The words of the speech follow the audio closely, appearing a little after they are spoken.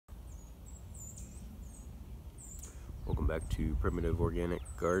back to Primitive Organic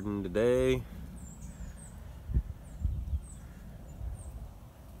Garden today.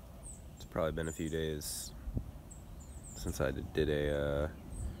 It's probably been a few days since I did a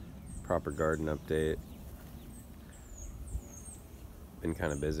proper garden update. Been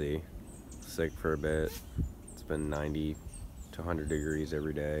kind of busy, sick for a bit. It's been 90 to 100 degrees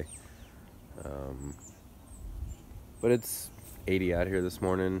every day. But it's 80 out here this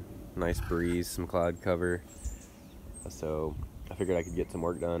morning, nice breeze, some cloud cover. So I figured I could get some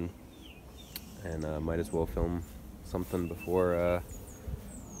work done and might as well film something before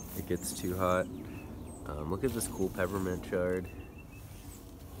it gets too hot. Look at this cool peppermint chard.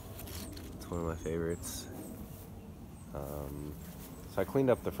 It's one of my favorites. So I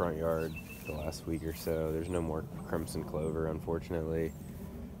cleaned up the front yard the last week or so. There's no more crimson clover, unfortunately.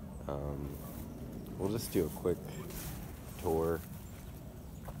 We'll just do a quick tour.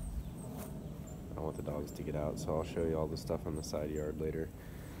 I don't want the dogs to get out, so I'll show you all the stuff on the side yard later.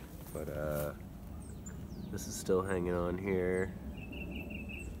 But this is still hanging on here.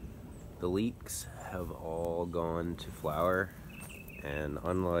 The leeks have all gone to flower, and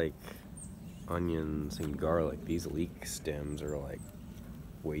unlike onions and garlic, these leek stems are like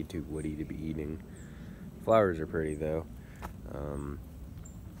way too woody to be eating. Flowers are pretty though. I'm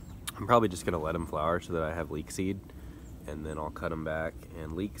probably just gonna let them flower so that I have leek seed, and then I'll cut them back.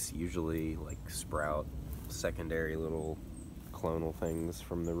 And leeks usually like sprout secondary little clonal things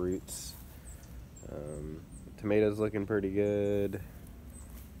from the roots. Tomatoes looking pretty good.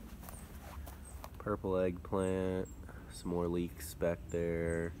 Purple eggplant, some more leeks back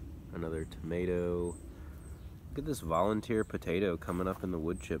there, another tomato. Look at this volunteer potato coming up in the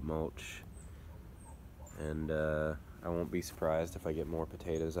wood chip mulch. And I won't be surprised if I get more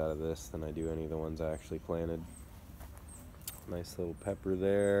potatoes out of this than I do any of the ones I actually planted. Nice little pepper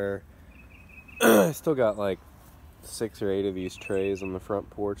there. I still got like 6 or 8 of these trays on the front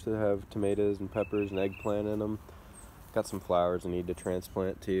porch that have tomatoes and peppers and eggplant in them. Got some flowers I need to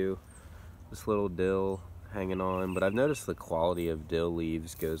transplant too. This little dill hanging on, but I've noticed the quality of dill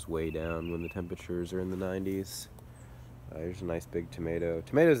leaves goes way down when the temperatures are in the 90s. Here's a nice big tomato.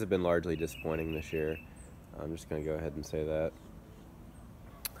 Tomatoes have been largely disappointing this year. I'm just going to go ahead and say that.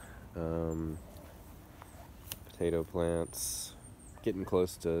 Potato plants, getting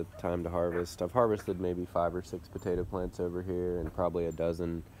close to time to harvest. I've harvested maybe 5 or 6 potato plants over here and probably a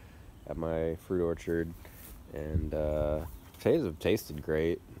dozen at my fruit orchard. And potatoes have tasted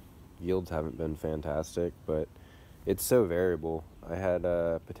great. Yields haven't been fantastic, but it's so variable. I had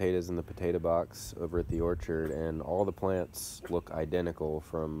potatoes in the potato box over at the orchard, and all the plants look identical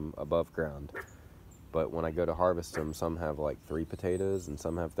from above ground. But when I go to harvest them, some have like 3 potatoes and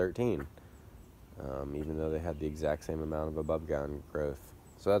some have 13, even though they had the exact same amount of above ground growth.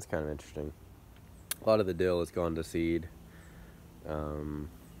 So that's kind of interesting. A lot of the dill has gone to seed.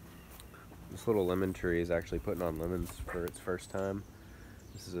 This little lemon tree is actually putting on lemons for its first time.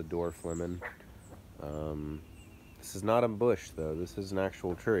 This is a dwarf lemon. This is not a bush though, this is an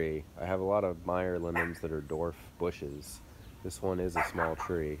actual tree. I have a lot of Meyer lemons that are dwarf bushes. This one is a small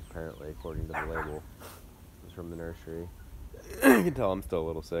tree, apparently, according to the label. It's from the nursery. You can tell I'm still a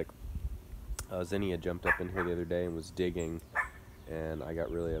little sick. Zinnia jumped up in here the other day and was digging, and I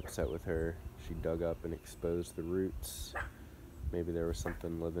got really upset with her. She dug up and exposed the roots. Maybe there was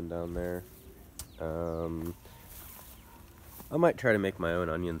something living down there. I might try to make my own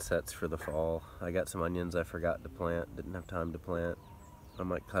onion sets for the fall. I got some onions I forgot to plant, didn't have time to plant. I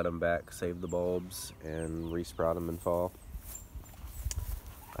might cut them back, save the bulbs, and resprout them in fall.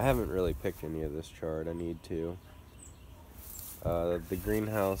 I haven't really picked any of this chard. I need to. The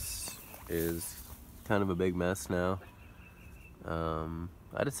greenhouse is kind of a big mess now.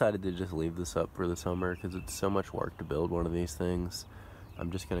 I decided to just leave this up for the summer because it's so much work to build one of these things.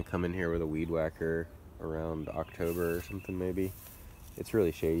 I'm just going to come in here with a weed whacker around October or something maybe. It's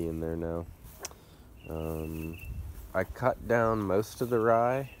really shady in there now. I cut down most of the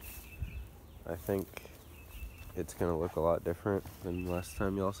rye. I think it's going to look a lot different than last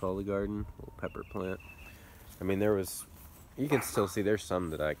time y'all saw the garden. Little pepper plant. I mean, you can still see there's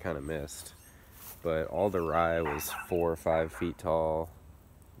some that I kind of missed, but all the rye was 4 or 5 feet tall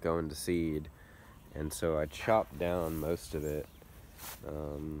going to seed, and so I chopped down most of it.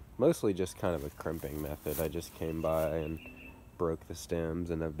 Mostly just kind of a crimping method. I just came by and broke the stems,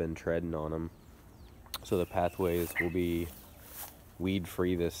 and I've been treading on them. So the pathways will be weed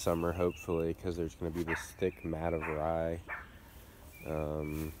free this summer, hopefully, because there's going to be this thick mat of rye.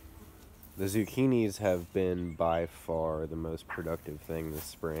 The zucchinis have been by far the most productive thing this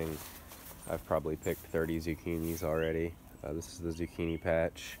spring. I've probably picked 30 zucchinis already. This is the zucchini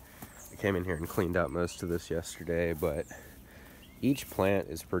patch. I came in here and cleaned out most of this yesterday, but each plant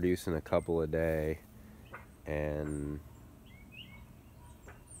is producing a couple a day, and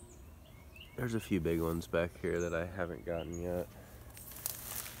there's a few big ones back here that I haven't gotten yet.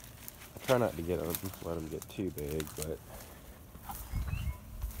 I try not to let them get too big, but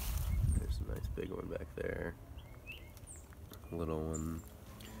there's a nice big one back there. A little one.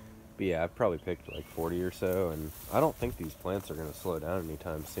 But yeah, I've probably picked like 40 or so, and I don't think these plants are going to slow down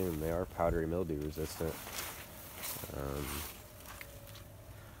anytime soon. They are powdery mildew resistant.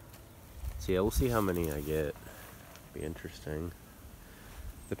 So yeah, we'll see how many I get. Be interesting.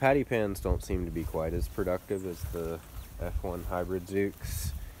 The patty pans don't seem to be quite as productive as the F1 hybrid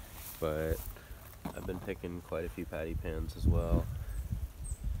Zooks, but I've been picking quite a few patty pans as well.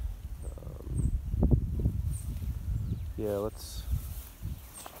 Yeah, let's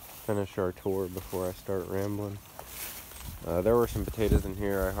finish our tour before I start rambling. There were some potatoes in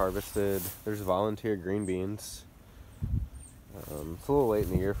here I harvested. There's volunteer green beans. It's a little late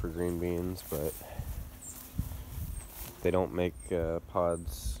in the year for green beans, but if they don't make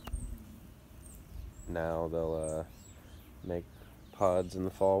pods now, they'll make pods in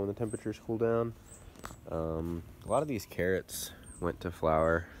the fall when the temperatures cool down. A lot of these carrots went to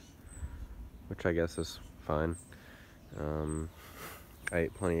flower, which I guess is fine. I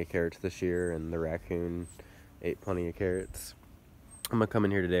ate plenty of carrots this year, and the raccoon ate plenty of carrots. I'm gonna come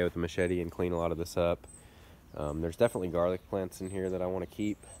in here today with a machete and clean a lot of this up. There's definitely garlic plants in here that I want to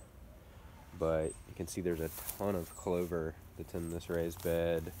keep, but you can see there's a ton of clover that's in this raised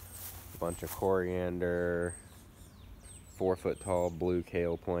bed, a bunch of coriander, 4-foot tall blue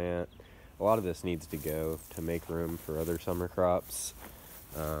kale plant. A lot of this needs to go to make room for other summer crops.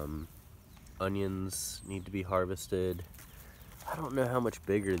 Onions need to be harvested. I don't know how much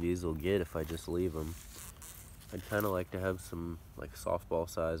bigger these will get if I just leave them. I'd kind of like to have some like softball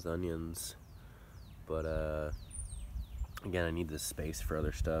sized onions, but again, I need this space for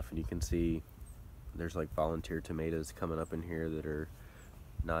other stuff. And you can see there's like volunteer tomatoes coming up in here that are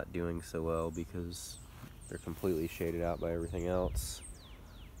not doing so well because they're completely shaded out by everything else.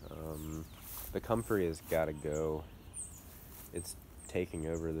 The comfrey has got to go. It's taking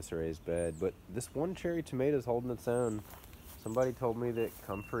over this raised bed, but this one cherry tomato is holding its own. Somebody told me that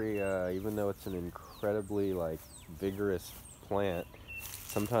comfrey, even though it's an incredibly like vigorous plant,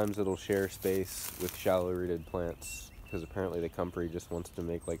 sometimes it'll share space with shallow rooted plants, because apparently the comfrey just wants to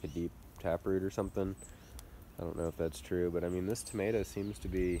make like a deep taproot or something. I don't know if that's true, but I mean, this tomato seems to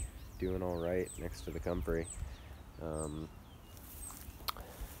be doing all right next to the comfrey.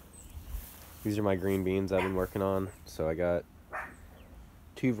 These are my green beans I've been working on. So I got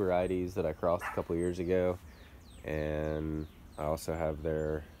 2 varieties that I crossed a couple years ago, and I also have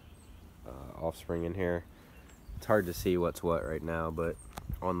their offspring in here. It's hard to see what's what right now, but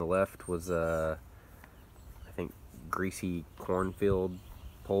on the left was I think greasy cornfield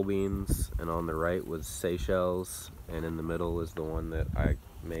pole beans, and on the right was Seychelles, and in the middle is the one that I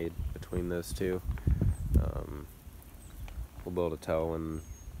made between those two. We'll be able to tell when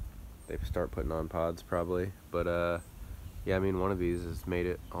they start putting on pods probably, but yeah, I mean, one of these has made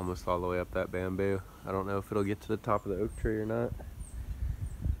it almost all the way up that bamboo. I don't know if it'll get to the top of the oak tree or not.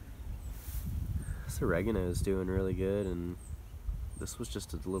 This oregano is doing really good, and this was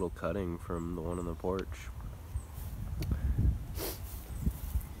just a little cutting from the one on the porch.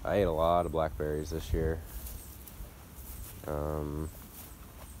 I ate a lot of blackberries this year.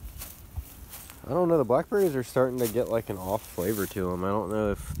 I don't know, the blackberries are starting to get like an off flavor to them. I don't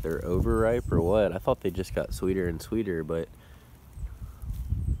know if they're overripe or what. I thought they just got sweeter and sweeter, but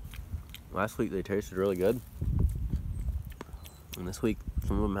last week they tasted really good. And this week,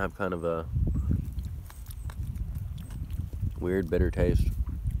 some of them have kind of a weird bitter taste.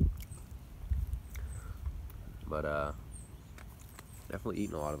 But definitely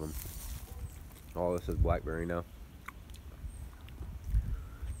eating a lot of them. All this is blackberry now.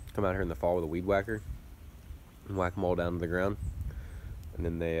 Come out here in the fall with a weed whacker and whack them all down to the ground, and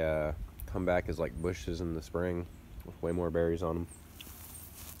then they come back as like bushes in the spring with way more berries on them.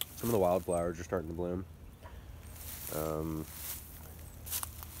 Some of the wildflowers are starting to bloom.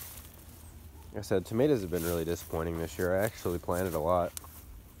 Like I said, tomatoes have been really disappointing this year. I actually planted a lot,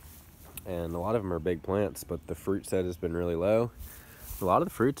 and a lot of them are big plants, but the fruit set has been really low. A lot of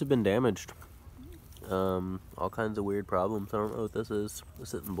the fruits have been damaged. All kinds of weird problems. I don't know what this is.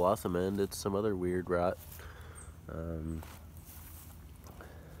 This isn't blossom end, it's some other weird rot.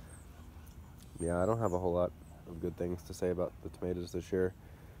 Yeah, I don't have a whole lot of good things to say about the tomatoes this year.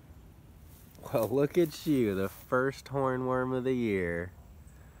 Well, look at you, the first hornworm of the year.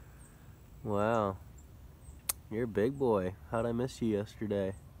 Wow, you're a big boy. How'd I miss you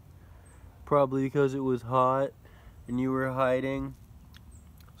yesterday? probably because it was hot and you were hiding.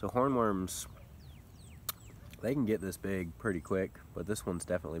 So hornworms, they can get this big pretty quick, but this one's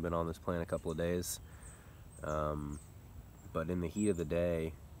definitely been on this plant a couple of days. But in the heat of the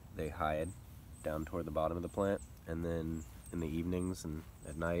day, they hide down toward the bottom of the plant, and then in the evenings and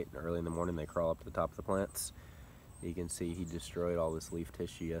at night and early in the morning, they crawl up to the top of the plants. You can see he destroyed all this leaf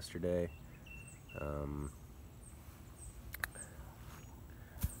tissue yesterday.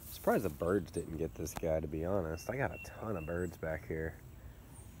 Surprised the birds didn't get this guy, to be honest. I got a ton of birds back here,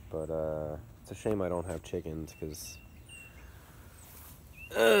 but it's a shame I don't have chickens, because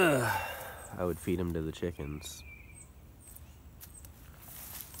I would feed them to the chickens.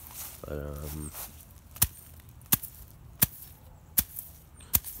 But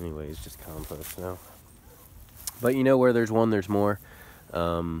anyways, just compost now. But you know, where there's one, there's more.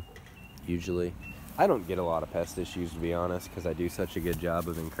 Usually I don't get a lot of pest issues, to be honest, because I do such a good job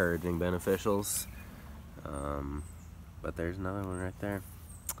of encouraging beneficials. But there's another one right there.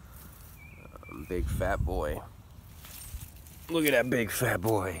 Big fat boy. Look at that big fat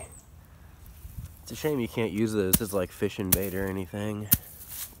boy. It's a shame you can't use this as like fishing bait or anything.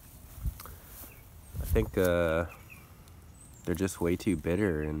 I think they're just way too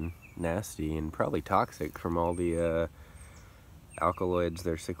bitter and nasty and probably toxic from all the alkaloids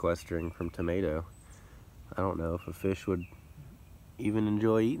they're sequestering from tomato. I don't know if a fish would even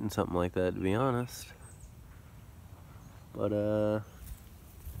enjoy eating something like that, to be honest. But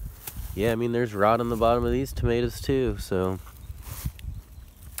yeah, I mean, there's rot on the bottom of these tomatoes too, so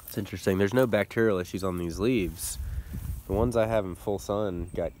it's interesting. There's no bacterial issues on these leaves. The ones I have in full sun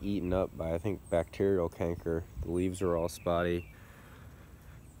got eaten up by, I think, bacterial canker. The leaves are all spotty.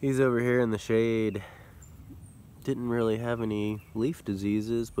 These over here in the shade didn't really have any leaf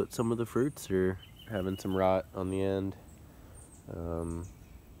diseases, but some of the fruits are having some rot on the end.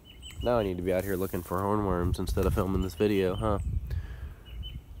 Now I need to be out here looking for hornworms instead of filming this video, huh?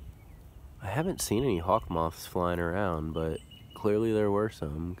 I haven't seen any hawk moths flying around, but clearly there were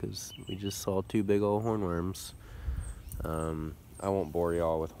some, because we just saw two big old hornworms. I won't bore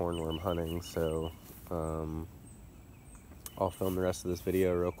y'all with hornworm hunting, so I'll film the rest of this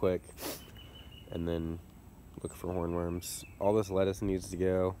video real quick and then look for hornworms. All this lettuce needs to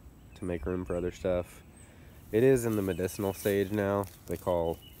go to make room for other stuff. It is in the medicinal stage now. They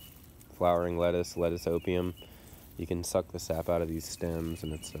call flowering lettuce opium. You can suck the sap out of these stems,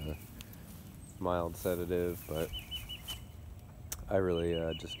 and it's a mild sedative, but I really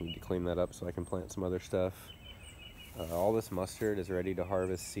just need to clean that up so I can plant some other stuff. All this mustard is ready to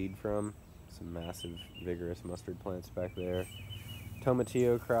harvest seed from. Some massive, vigorous mustard plants back there.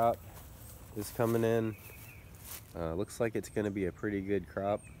 Tomatillo crop is coming in. Looks like it's going to be a pretty good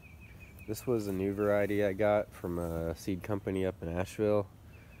crop. This was a new variety I got from a seed company up in Asheville.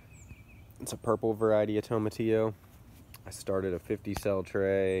 It's a purple variety of tomatillo. I started a 50 cell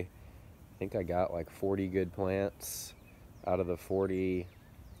tray. I think I got like 40 good plants. Out of the 40,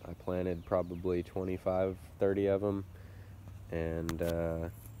 I planted probably 25, 30 of them. And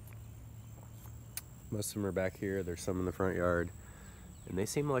most of them are back here. There's some in the front yard. And they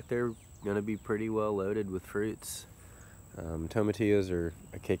seem like they're going to be pretty well loaded with fruits. Tomatillos are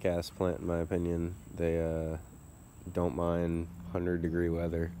a kick-ass plant, in my opinion. They don't mind 100-degree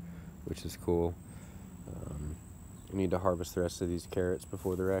weather, which is cool. We need to harvest the rest of these carrots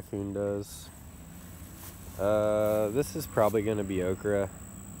before the raccoon does. This is probably going to be okra.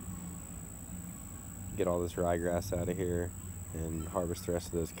 Get all this ryegrass out of here and harvest the rest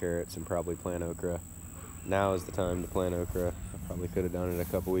of those carrots and probably plant okra. Now is the time to plant okra. I probably could have done it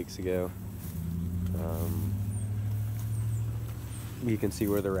a couple weeks ago. You can see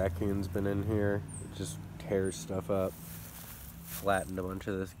where the raccoon's been in here. It just tears stuff up. Flattened a bunch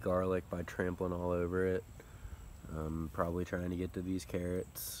of this garlic by trampling all over it. Probably trying to get to these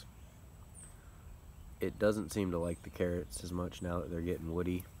carrots. It doesn't seem to like the carrots as much now that they're getting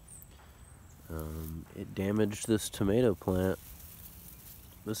woody. It damaged this tomato plant.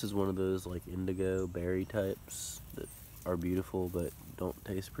 This is one of those like indigo berry types that are beautiful but don't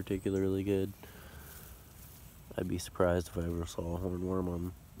taste particularly good. I'd be surprised if I ever saw a hornworm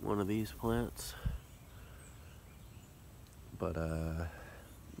on one of these plants. But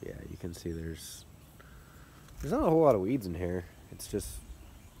yeah, you can see there's not a whole lot of weeds in here. It's just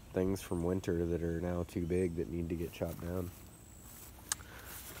things from winter that are now too big that need to get chopped down.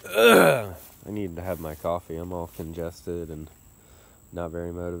 I need to have my coffee. I'm all congested and not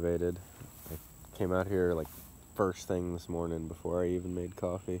very motivated. I came out here like first thing this morning before I even made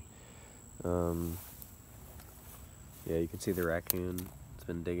coffee. Yeah, you can see the raccoon. It's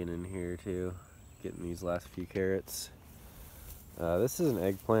been digging in here too, getting these last few carrots. This is an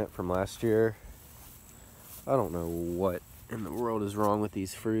eggplant from last year. I don't know what in the world is wrong with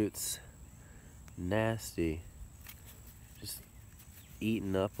these fruits. Nasty. Just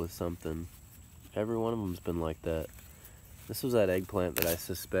eaten up with something. Every one of them's been like that. This was that eggplant that I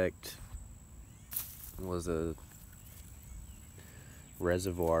suspect was a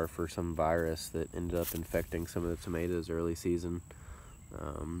reservoir for some virus that ended up infecting some of the tomatoes early season.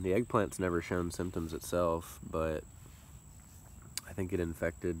 The eggplant's never shown symptoms itself, but I think it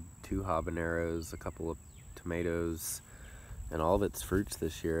infected 2 habaneros, a couple of tomatoes, and all of its fruits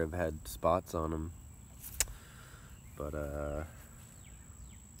this year have had spots on them. But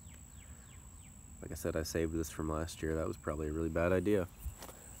like I said, I saved this from last year. That was probably a really bad idea.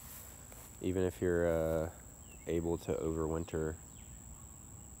 Even if you're able to overwinter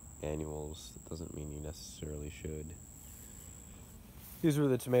annuals, it doesn't mean you necessarily should. These were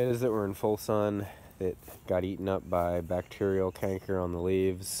the tomatoes that were in full sun that got eaten up by bacterial canker on the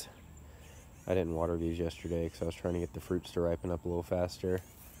leaves. I didn't water these yesterday because I was trying to get the fruits to ripen up a little faster.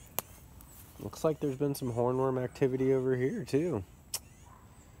 Looks like there's been some hornworm activity over here too.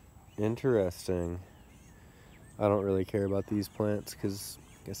 Interesting. I don't really care about these plants because,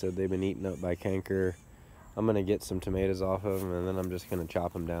 like I said, they've been eaten up by canker. I'm going to get some tomatoes off of them and then I'm just going to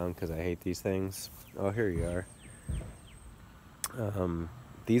chop them down because I hate these things. Oh, here you are.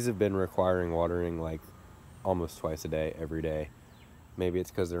 These have been requiring watering like almost twice a day, every day. Maybe it's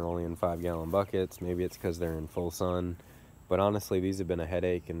because they're only in 5-gallon buckets. Maybe it's because they're in full sun. But honestly, these have been a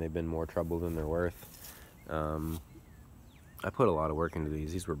headache and they've been more trouble than they're worth. I put a lot of work into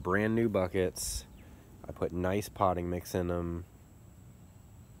these. These were brand new buckets. I put nice potting mix in them.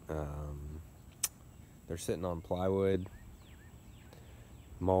 They're sitting on plywood,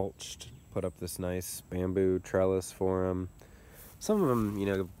 mulched, put up this nice bamboo trellis for them. Some of them, you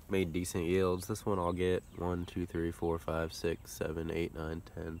know, made decent yields. This one I'll get 1, 2, 3, 4, 5, 6, 7, 8, 9,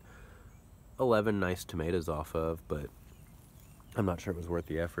 10, 11 nice tomatoes off of, but I'm not sure it was worth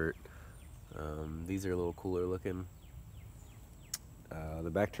the effort. These are a little cooler looking. The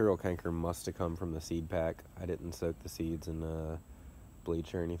bacterial canker must have come from the seed pack. I didn't soak the seeds in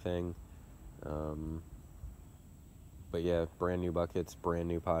bleach or anything. But yeah, brand new buckets, brand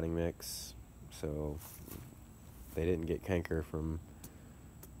new potting mix. So they didn't get canker from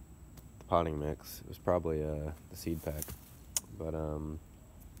the potting mix. It was probably the seed pack. But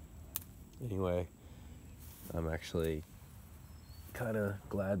anyway, I'm actually kind of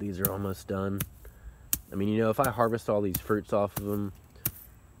glad these are almost done. I mean, you know, if I harvest all these fruits off of them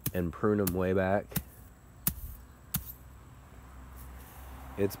and prune them way back,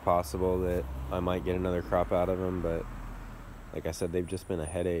 it's possible that I might get another crop out of them, but like I said, they've just been a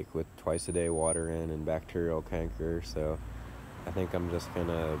headache with twice a day water in and bacterial canker, so I think I'm just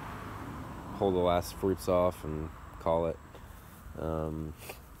gonna pull the last fruits off and call it.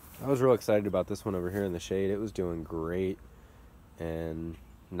 I was real excited about this one over here in the shade. It was doing great, and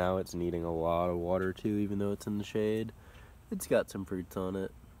now it's needing a lot of water too, even though it's in the shade. It's got some fruits on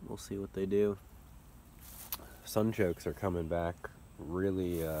it. We'll see what they do. Sunchokes are coming back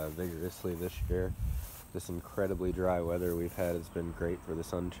really vigorously this year. This incredibly dry weather we've had has been great for the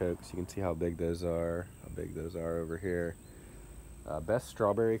sunchokes. You can see how big those are over here. Best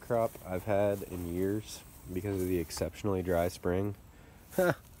strawberry crop I've had in years because of the exceptionally dry spring.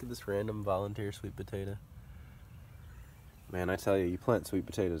 Look at this random volunteer sweet potato. Man, I tell you, you plant sweet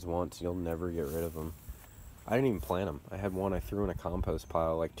potatoes once, you'll never get rid of them. I didn't even plant them. I had one I threw in a compost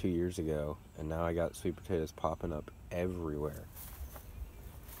pile like 2 years ago, and now I got sweet potatoes popping up everywhere.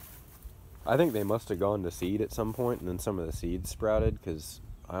 I think they must have gone to seed at some point, and then some of the seeds sprouted, because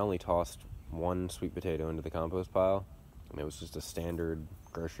I only tossed one sweet potato into the compost pile, and it was just a standard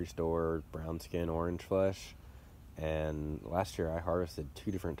grocery store brown skin orange flesh. And last year I harvested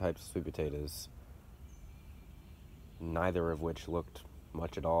 2 different types of sweet potatoes, neither of which looked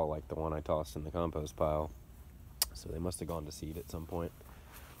much at all like the one I tossed in the compost pile. So they must have gone to seed at some point.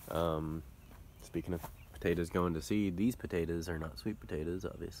 Speaking of potatoes going to seed, these potatoes are not sweet potatoes,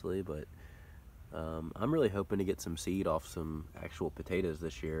 obviously, but I'm really hoping to get some seed off some actual potatoes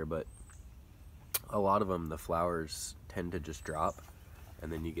this year, but a lot of them, the flowers tend to just drop,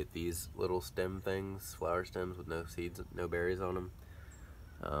 and then you get these little stem things, flower stems with no seeds, no berries on them.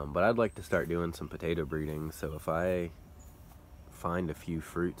 But I'd like to start doing some potato breeding, so if I find a few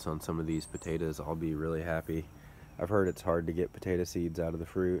fruits on some of these potatoes, I'll be really happy. I've heard it's hard to get potato seeds out of the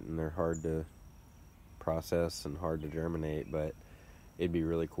fruit, and they're hard to process and hard to germinate, but it'd be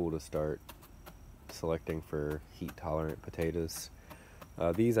really cool to start selecting for heat-tolerant potatoes.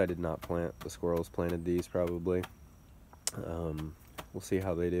 These I did not plant. The squirrels planted these probably. We'll see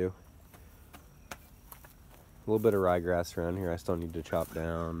how they do. little bit of ryegrass around here I still need to chop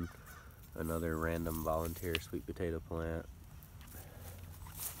down. Another random volunteer sweet potato plant.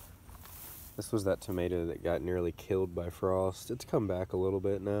 This was that tomato that got nearly killed by frost. It's come back a little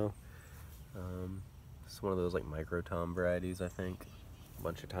bit now. It's one of those like micro tom varieties, I think. A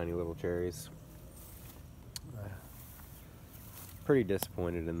bunch of tiny little cherries. Pretty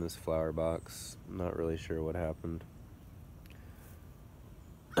disappointed in this flower box. Not really sure what happened.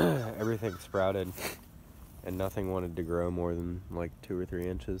 Everything sprouted and nothing wanted to grow more than like 2 or 3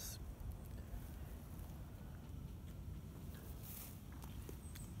 inches.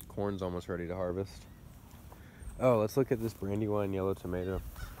 Corn's almost ready to harvest. Oh, let's look at this Brandywine yellow tomato.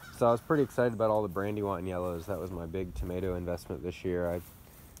 So I was pretty excited about all the Brandywine yellows. That was my big tomato investment this year. I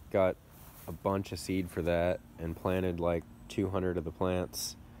got a bunch of seed for that and planted like 200 of the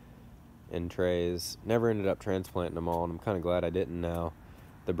plants in trays. Never ended up transplanting them all, and I'm kind of glad I didn't now.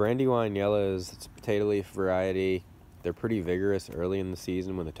 The Brandywine yellows, it's a potato leaf variety. They're pretty vigorous early in the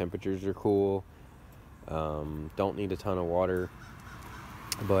season when the temperatures are cool. Don't need a ton of water.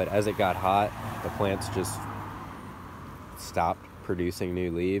 But as it got hot, the plants just stopped producing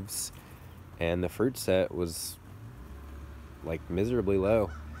new leaves, and the fruit set was like miserably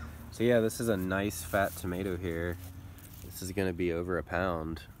low. So yeah, this is a nice fat tomato here. This is gonna be over a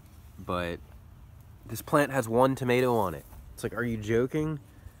pound, but this plant has 1 tomato on it. It's like, are you joking?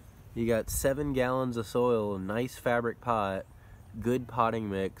 You got 7 gallons of soil, nice fabric pot, good potting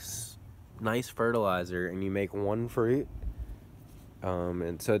mix, nice fertilizer, and you make 1 fruit?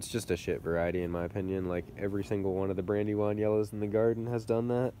 And so it's just a shit variety in my opinion. Like every single one of the Brandywine yellows in the garden has done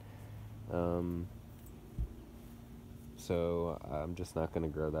that. So I'm just not going to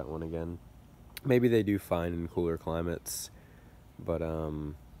grow that one again. Maybe they do fine in cooler climates, but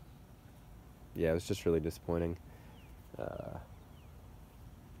yeah, it was just really disappointing.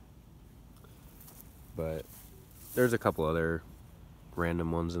 But there's a couple other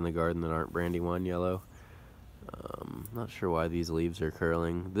random ones in the garden that aren't Brandywine yellow. Not sure why these leaves are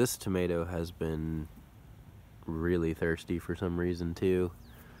curling. This tomato has been really thirsty for some reason too.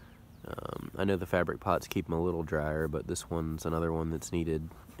 I know the fabric pots keep them a little drier, but this one's another one that's needed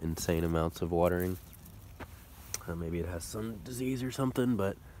insane amounts of watering. Maybe it has some disease or something,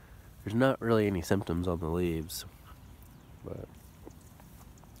 but there's not really any symptoms on the leaves. But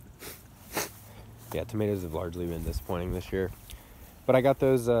yeah, tomatoes have largely been disappointing this year. But I got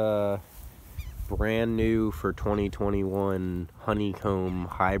those brand new for 2021 honeycomb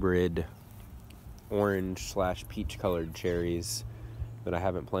hybrid orange/peach colored cherries that I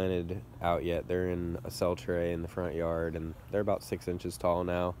haven't planted out yet. They're in a cell tray in the front yard, and they're about 6 inches tall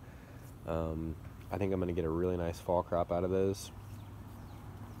now. I think I'm going to get a really nice fall crop out of those.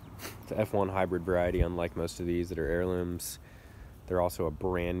 It's an F1 hybrid variety, unlike most of these that are heirlooms. They're also a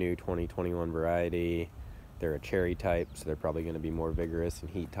brand new 2021 variety. They're a cherry type, so they're probably going to be more vigorous and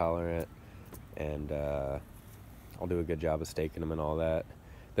heat tolerant. And I'll do a good job of staking them and all that.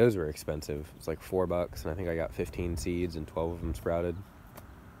 Those were expensive. It's like $4, and I think I got 15 seeds and 12 of them sprouted.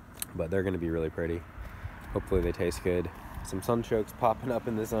 But they're going to be really pretty. Hopefully they taste good. Some sunchokes popping up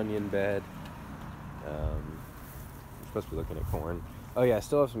in this onion bed. I'm supposed to be looking at corn. Oh yeah, I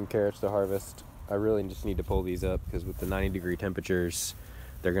still have some carrots to harvest. I really just need to pull these up because with the 90-degree temperatures,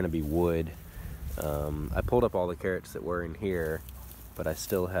 they're going to be wood. I pulled up all the carrots that were in here, but I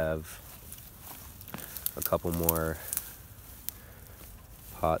still have a couple more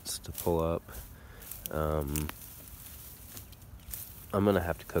pots to pull up. I'm going to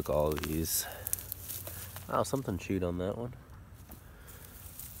have to cook all of these. Oh, something chewed on that one.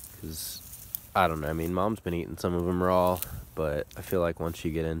 Because, I don't know, I mean, Mom's been eating some of them raw, but I feel like once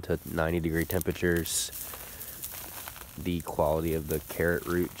you get into 90-degree temperatures, the quality of the carrot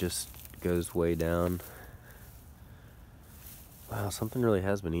root just goes way down. Wow, something really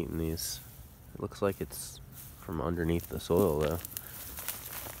has been eating these. It looks like it's from underneath the soil, though.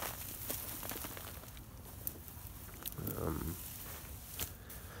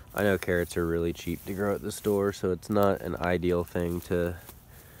 I know carrots are really cheap to grow at the store, so it's not an ideal thing to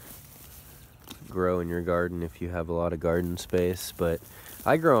grow in your garden if you have a lot of garden space, but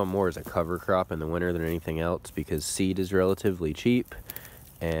I grow them more as a cover crop in the winter than anything else because seed is relatively cheap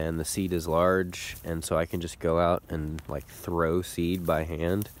and the seed is large, and so I can just go out and like throw seed by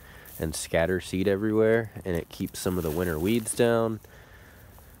hand and scatter seed everywhere, and it keeps some of the winter weeds down,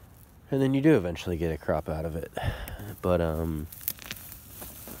 and then you do eventually get a crop out of it. But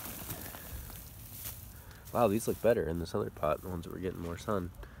wow, these look better in this other pot, the ones that were getting more sun.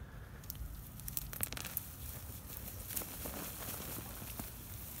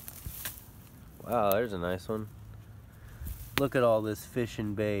 Wow, there's a nice one. Look at all this fish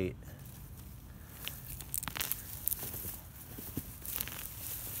and bait.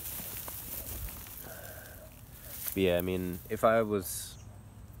 Yeah, I mean, if I was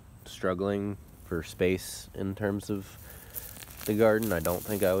struggling for space in terms of the garden, I don't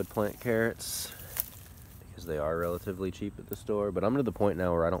think I would plant carrots because they are relatively cheap at the store. But I'm to the point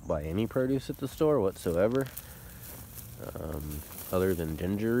now where I don't buy any produce at the store whatsoever, other than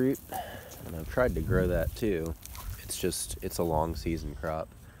ginger root, and I've tried to grow that too. It's a long season crop,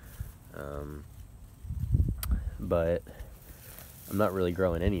 but I'm not really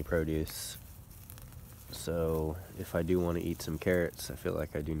growing any produce. So if I do want to eat some carrots, I feel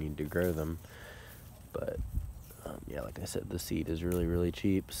like I do need to grow them. But yeah, like I said, the seed is really, really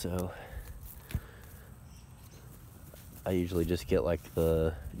cheap, so I usually just get like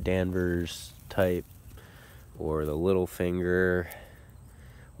the Danvers type or the Little Finger,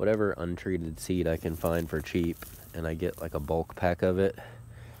 whatever untreated seed I can find for cheap, and I get like a bulk pack of it,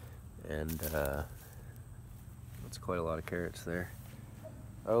 and that's quite a lot of carrots there.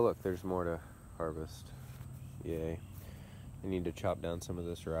 Oh look, there's more to harvest. Yay. I need to chop down some of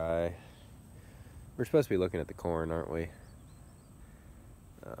this rye. We're supposed to be looking at the corn, aren't we?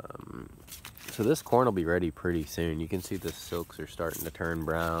 So this corn will be ready pretty soon. You can see the silks are starting to turn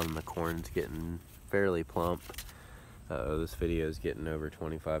brown. The corn's getting fairly plump. This video is getting over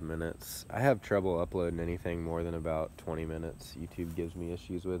 25 minutes. I have trouble uploading anything more than about 20 minutes. YouTube gives me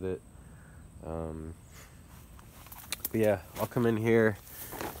issues with it. But yeah, I'll come in here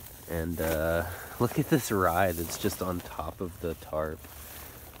and look at this rye that's just on top of the tarp.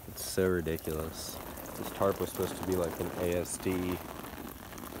 It's so ridiculous. This tarp was supposed to be like an ASD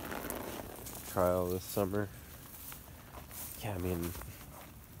trial this summer. Yeah, I mean,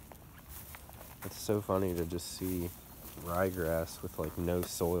 it's so funny to just see ryegrass with like no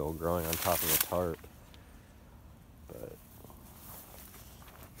soil growing on top of a tarp. But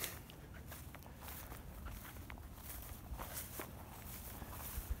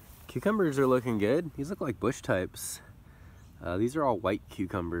cucumbers are looking good. These look like bush types. These are all white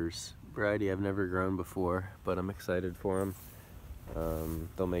cucumbers, variety I've never grown before, but I'm excited for them.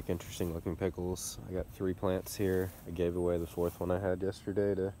 They'll make interesting looking pickles. I got 3 plants here. I gave away the 4th one I had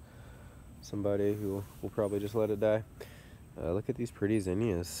yesterday to somebody who will probably just let it die. Look at these pretty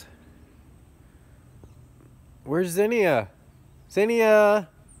zinnias. Where's Zinnia? Zinnia!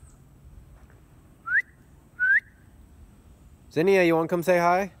 Zinnia, you want to come say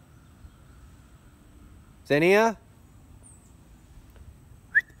hi? Zinnia?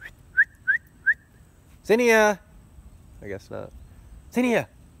 Zinnia! I guess not. Zinnia,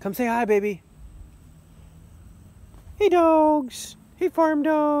 come say hi, baby. Hey, dogs. Hey, farm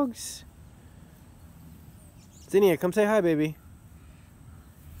dogs. Zinnia, come say hi, baby.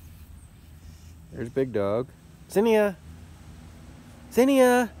 There's Big Dog. Zinnia.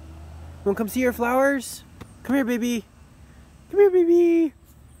 Zinnia. You want to come see your flowers? Come here, baby. Come here, baby.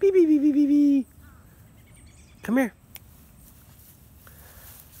 Baby, baby, baby. Come here.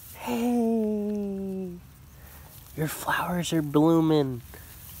 Hey. Your flowers are blooming.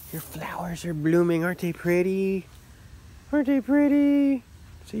 Your flowers are blooming. Aren't they pretty? Aren't they pretty?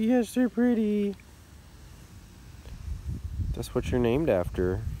 Say yes, they're pretty. That's what you're named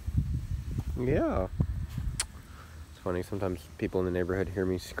after. Yeah. It's funny, sometimes people in the neighborhood hear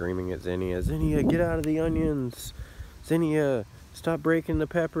me screaming at Zinnia, Zinnia, get out of the onions. Zinnia, stop breaking the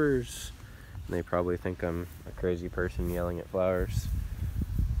peppers. And they probably think I'm a crazy person yelling at flowers.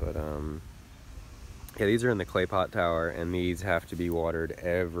 But, yeah, these are in the clay pot tower, and these have to be watered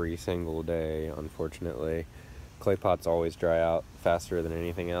every single day, unfortunately. Clay pots always dry out faster than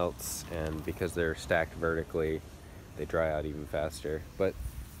anything else, and because they're stacked vertically, they dry out even faster. But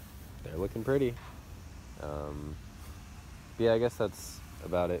they're looking pretty. Yeah, I guess that's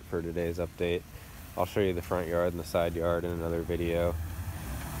about it for today's update. I'll show you the front yard and the side yard in another video.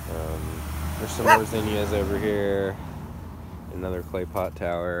 There's some more zinnias over here. Another clay pot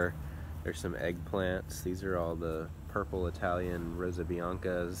tower. There's some eggplants. These are all the purple Italian Rosa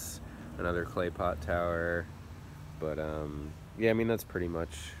Biancas. Another clay pot tower. But yeah, I mean, that's pretty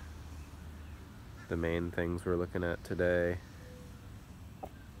much the main things we're looking at today.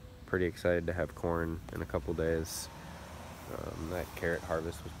 Pretty excited to have corn in a couple days. That carrot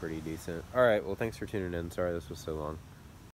harvest was pretty decent. Alright, well, thanks for tuning in. Sorry this was so long.